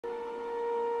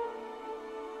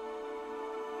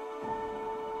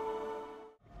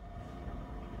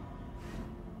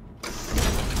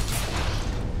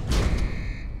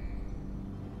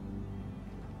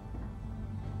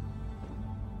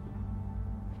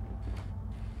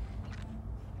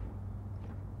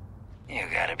You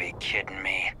gotta be kidding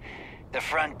me. The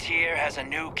Frontier has a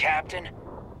new captain?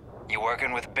 You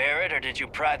working with Barrett, or did you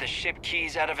pry the ship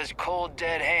keys out of his cold,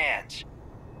 dead hands?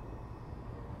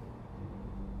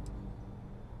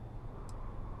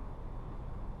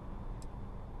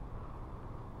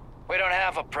 We don't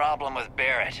have a problem with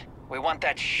Barrett. We want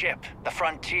that ship, the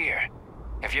Frontier.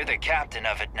 If you're the captain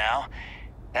of it now,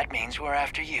 that means we're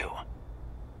after you.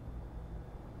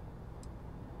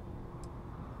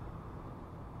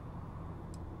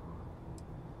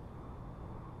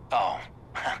 Oh,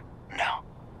 no.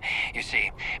 You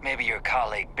see, maybe your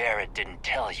colleague Barrett didn't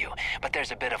tell you, but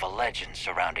there's a bit of a legend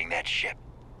surrounding that ship.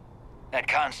 That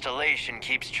Constellation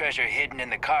keeps treasure hidden in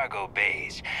the cargo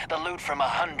bays, the loot from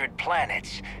 100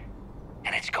 planets,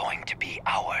 and it's going to be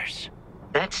ours.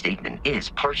 That statement is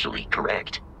partially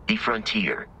correct. The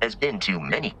Frontier has been to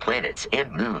many planets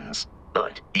and moons,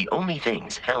 but the only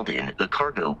things held in the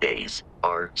cargo bays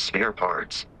are spare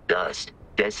parts, dust,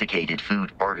 desiccated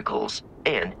food particles,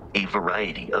 and a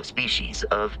variety of species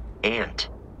of ant.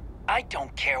 I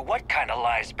don't care what kind of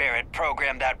lies Barrett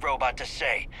programmed that robot to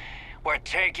say. We're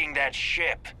taking that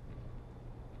ship.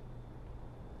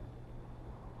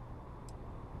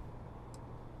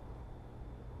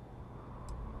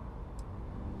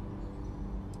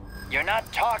 You're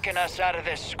not talking us out of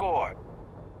this score.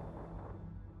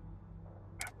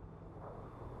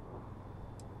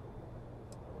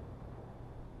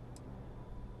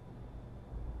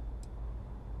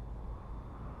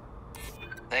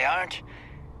 They aren't?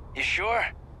 You sure?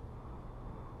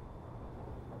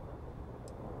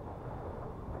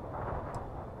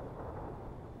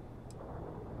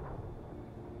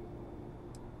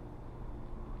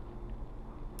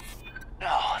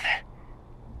 No,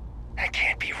 that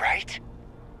can't be right.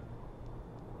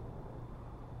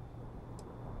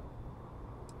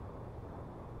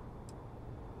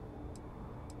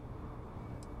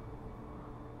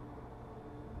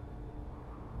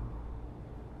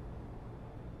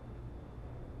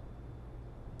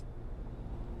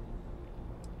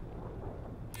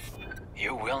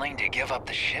 You willing to give up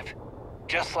the ship?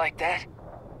 Just like that?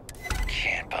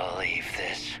 Can't believe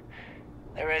this.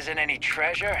 There isn't any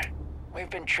treasure? We've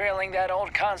been trailing that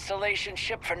old Constellation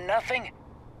ship for nothing?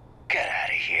 Get out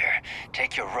of here.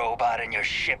 Take your robot and your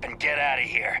ship and get out of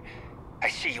here. I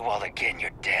see you all again,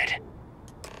 you're dead.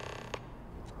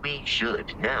 We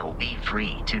should now be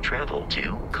free to travel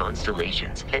to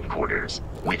Constellation's headquarters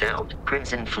without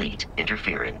Crimson Fleet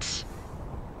interference.